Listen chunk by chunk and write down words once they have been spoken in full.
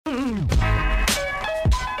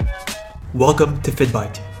Welcome to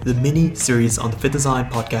FittBite, the mini series on the Fit Design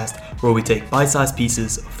podcast where we take bite-sized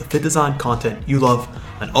pieces of the fit design content you love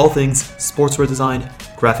on all things sportswear design,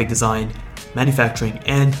 graphic design, manufacturing,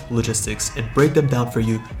 and logistics and break them down for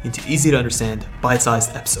you into easy to understand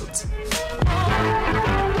bite-sized episodes.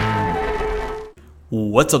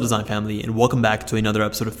 What's up, design family, and welcome back to another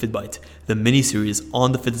episode of FittBite, the mini-series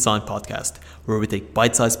on the Fit Design podcast, where we take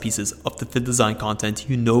bite-sized pieces of the fit design content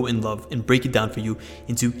you know and love and break it down for you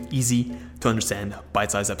into easy-to-understand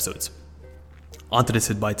bite-sized episodes. On today's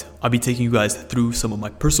FittBite, I'll be taking you guys through some of my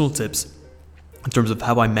personal tips in terms of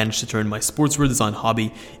how I managed to turn my sportswear design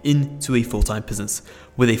hobby into a full-time business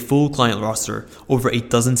with a full client roster, over 8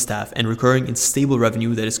 dozen staff, and recurring and stable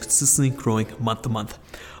revenue that is consistently growing month to month.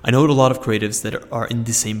 I know a lot of creatives that are in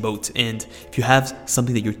the same boat, and if you have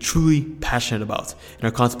something that you're truly passionate about and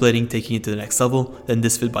are contemplating taking it to the next level, then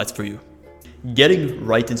this FittBite's for you. Getting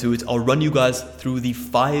right into it, I'll run you guys through the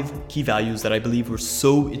 5 key values that I believe were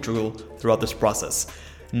so integral throughout this process.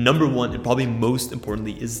 Number 1, and probably most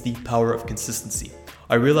importantly, is the power of consistency.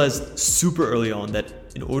 I realized super early on that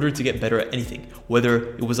in order to get better at anything,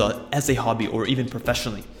 whether it was as a hobby or even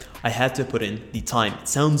professionally, I had to put in the time. It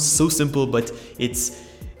sounds so simple, but it's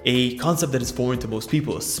a concept that is foreign to most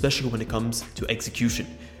people, especially when it comes to execution.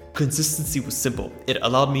 Consistency was simple. It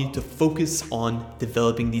allowed me to focus on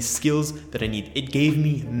developing these skills that I need. It gave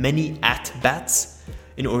me many at-bats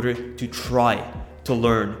in order to try, to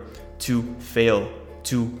learn, to fail,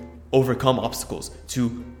 to overcome obstacles,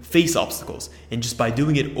 to face obstacles. And just by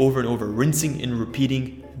doing it over and over, rinsing and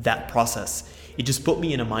repeating that process, it just put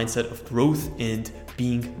me in a mindset of growth and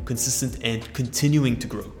being consistent and continuing to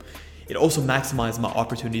grow. It also maximized my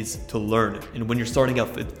opportunities to learn. And when you're starting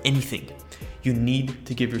out with anything, you need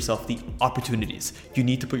to give yourself the opportunities. You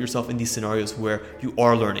need to put yourself in these scenarios where you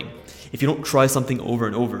are learning. If you don't try something over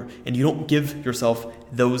and over and you don't give yourself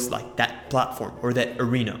that platform or that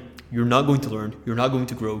arena, you're not going to learn, you're not going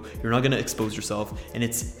to grow, you're not going to expose yourself, and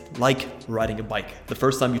it's like riding a bike. The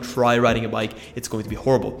first time you try riding a bike, it's going to be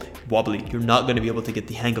horrible, wobbly, you're not going to be able to get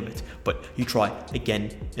the hang of it, but you try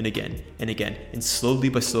again and again and again, and slowly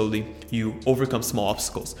by slowly, you overcome small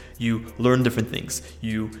obstacles, you learn different things,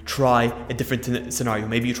 you try a different scenario,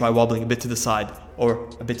 maybe you try wobbling a bit to the side or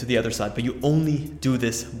a bit to the other side, but you only do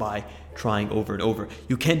this by trying over and over.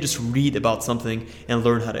 You can't just read about something and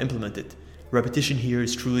learn how to implement it. Repetition here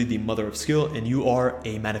is truly the mother of skill, and you are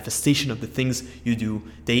a manifestation of the things you do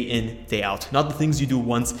day in, day out. Not the things you do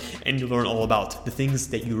once and you learn all about, the things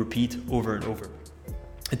that you repeat over and over.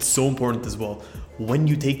 It's so important as well when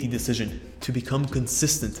you take the decision to become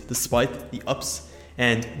consistent despite the ups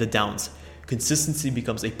and the downs. Consistency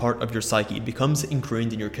becomes a part of your psyche. It becomes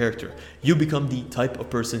ingrained in your character. You become the type of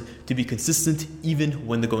person to be consistent even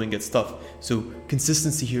when the going gets tough. So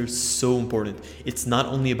consistency here is so important. It's not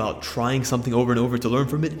only about trying something over and over to learn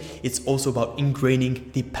from it, it's also about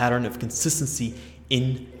ingraining the pattern of consistency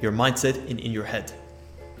in your mindset and in your head.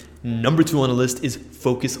 Number 2 on the list is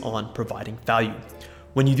focus on providing value.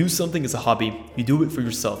 When you do something as a hobby, you do it for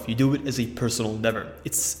yourself. You do it as a personal endeavor.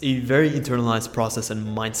 It's a very internalized process and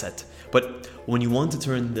mindset. But when you want to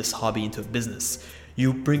turn this hobby into a business,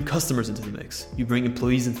 you bring customers into the mix, you bring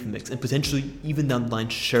employees into the mix, and potentially even down the line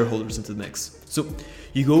shareholders into the mix. So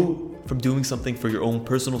you go from doing something for your own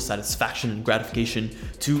personal satisfaction and gratification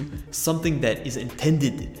to something that is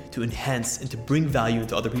intended to enhance and to bring value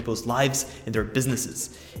into other people's lives and their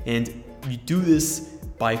businesses. And you do this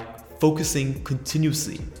by focusing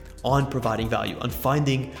continuously on providing value, on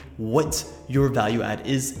finding what your value add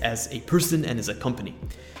is as a person and as a company.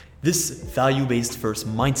 This value-based first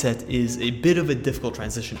mindset is a bit of a difficult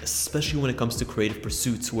transition, especially when it comes to creative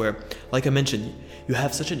pursuits where, like I mentioned, you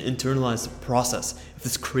have such an internalized process of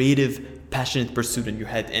this creative, passionate pursuit in your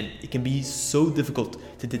head, and it can be so difficult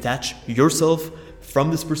to detach yourself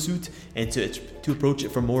from this pursuit and to approach it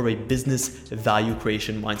from more of a business value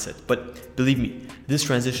creation mindset. But believe me, this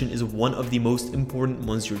transition is one of the most important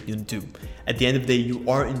ones you're going to do. At the end of the day, you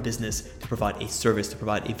are in business to provide a service, to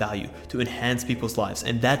provide a value, to enhance people's lives,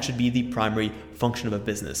 and that should be the primary function of a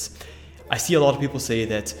business. I see a lot of people say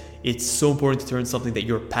that it's so important to turn something that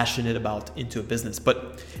you're passionate about into a business,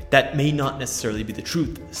 but that may not necessarily be the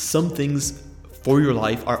truth. Some things for your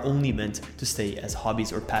life are only meant to stay as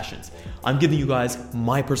hobbies or passions. I'm giving you guys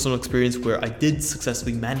my personal experience where I did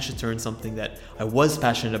successfully manage to turn something that I was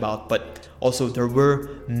passionate about, but also there were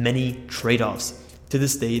many trade-offs. To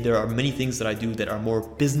this day, there are many things that I do that are more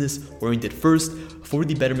business-oriented first for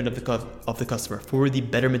the betterment of the customer, for the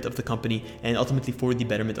betterment of the company, and ultimately for the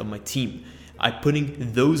betterment of my team. I'm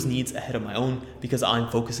putting those needs ahead of my own because I'm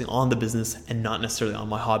focusing on the business and not necessarily on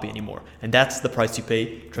my hobby anymore. And that's the price you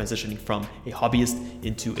pay transitioning from a hobbyist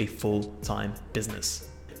into a full-time business.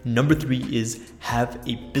 Number 3 is have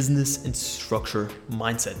a business and structure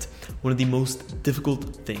mindset. One of the most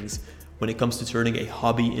difficult things when it comes to turning a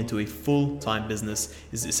hobby into a full-time business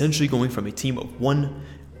is essentially going from a team of one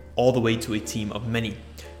all the way to a team of many.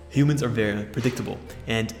 Humans are very unpredictable,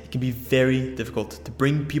 and it can be very difficult to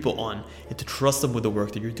bring people on and to trust them with the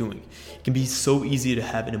work that you're doing. It can be so easy to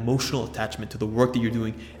have an emotional attachment to the work that you're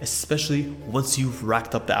doing, especially once you've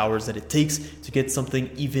racked up the hours that it takes to get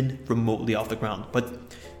something even remotely off the ground.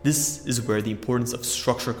 But this is where the importance of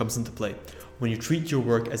structure comes into play. When you treat your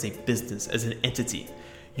work as a business, as an entity,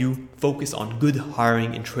 you focus on good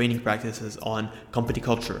hiring and training practices, on company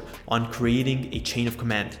culture, on creating a chain of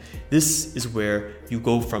command. This is where you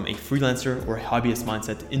go from a freelancer or a hobbyist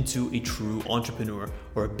mindset into a true entrepreneur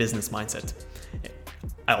or a business mindset.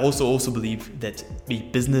 I also believe that a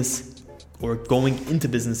business or going into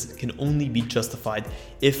business can only be justified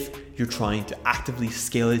if you're trying to actively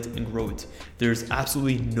scale it and grow it. There's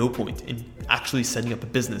absolutely no point in actually setting up a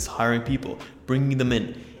business, hiring people, bringing them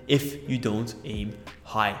in, if you don't aim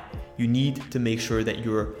high. You need to make sure that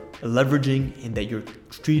you're leveraging and that you're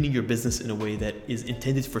treating your business in a way that is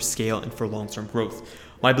intended for scale and for long-term growth.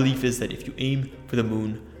 My belief is that if you aim for the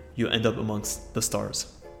moon, you end up amongst the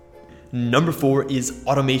stars. Number 4 is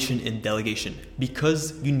automation and delegation.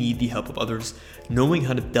 Because you need the help of others, knowing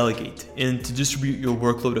how to delegate and to distribute your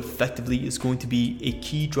workload effectively is going to be a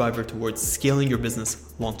key driver towards scaling your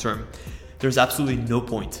business long-term. There's absolutely no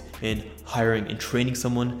point in hiring and training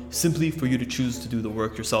someone simply for you to choose to do the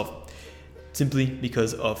work yourself, simply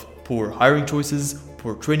because of poor hiring choices,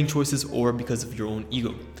 poor training choices, or because of your own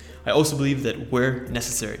ego. I also believe that where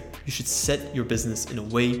necessary, you should set your business in a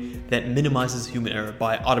way that minimizes human error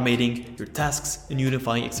by automating your tasks and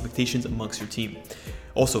unifying expectations amongst your team.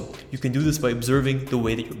 Also, you can do this by observing the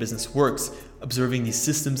way that your business works, observing the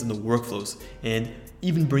systems and the workflows, and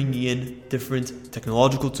even bringing in different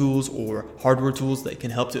technological tools or hardware tools that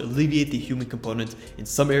can help to alleviate the human component in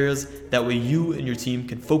some areas. That way you and your team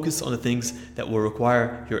can focus on the things that will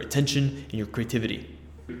require your attention and your creativity.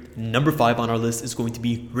 Number 5 on our list is going to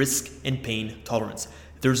be risk and pain tolerance.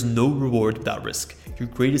 There's no reward without risk. Your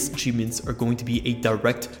greatest achievements are going to be a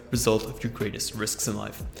direct result of your greatest risks in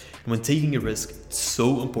life. And when taking a risk, it's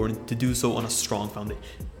so important to do so on a strong foundation.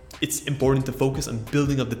 It's important to focus on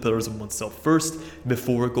building up the pillars of oneself first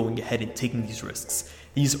before going ahead and taking these risks.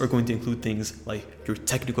 These are going to include things like your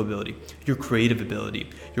technical ability, your creative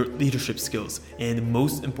ability, your leadership skills, and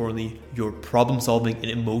most importantly, your problem-solving and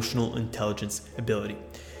emotional intelligence ability.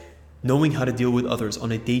 Knowing how to deal with others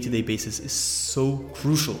on a day-to-day basis is so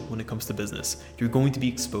crucial when it comes to business. You're going to be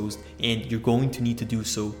exposed and you're going to need to do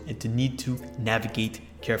so and to need to navigate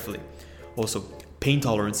carefully. Also, pain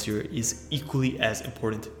tolerance here is equally as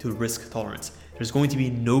important to risk tolerance. There's going to be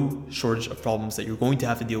no shortage of problems that you're going to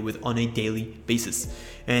have to deal with on a daily basis.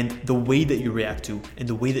 And the way that you react to and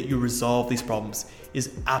the way that you resolve these problems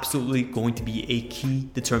is absolutely going to be a key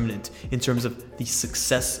determinant in terms of the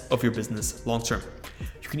success of your business long term.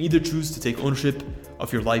 You can either choose to take ownership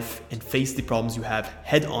of your life and face the problems you have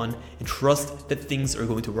head on and trust that things are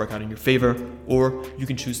going to work out in your favor, or you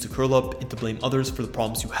can choose to curl up and to blame others for the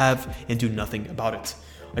problems you have and do nothing about it.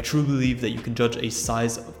 I truly believe that you can judge the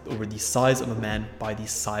size of a man by the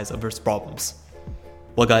size of his problems.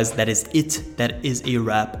 Well guys, that is it. That is a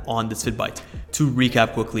wrap on this FittBite. To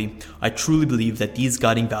recap quickly, I truly believe that these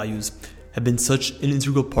guiding values have been such an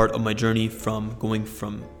integral part of my journey from going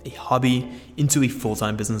from a hobby into a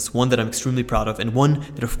full-time business, one that I'm extremely proud of and one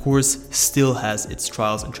that of course still has its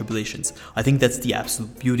trials and tribulations. I think that's the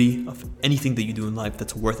absolute beauty of anything that you do in life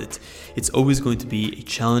that's worth it. It's always going to be a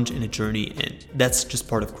challenge and a journey, and that's just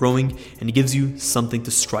part of growing, and it gives you something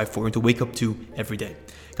to strive for and to wake up to every day.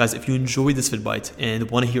 Guys, if you enjoyed this FittBite and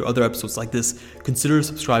want to hear other episodes like this, consider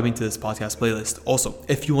subscribing to this podcast playlist. Also,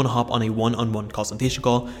 if you want to hop on a one-on-one consultation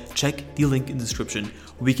call, check the link in the description.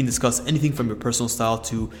 We can discuss anything from your personal style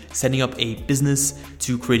to setting up a business,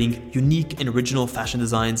 to creating unique and original fashion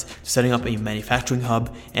designs, to setting up a manufacturing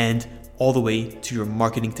hub, and all the way to your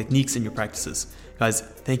marketing techniques and your practices. Guys,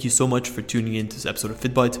 thank you so much for tuning in to this episode of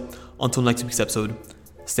FittBite. Until next week's episode,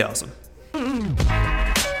 stay awesome.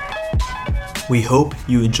 We hope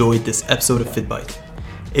you enjoyed this episode of FittBite.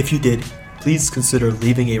 If you did, please consider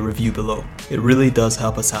leaving a review below. It really does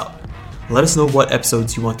help us out. Let us know what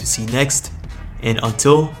episodes you want to see next, and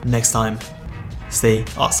until next time, stay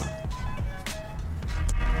awesome.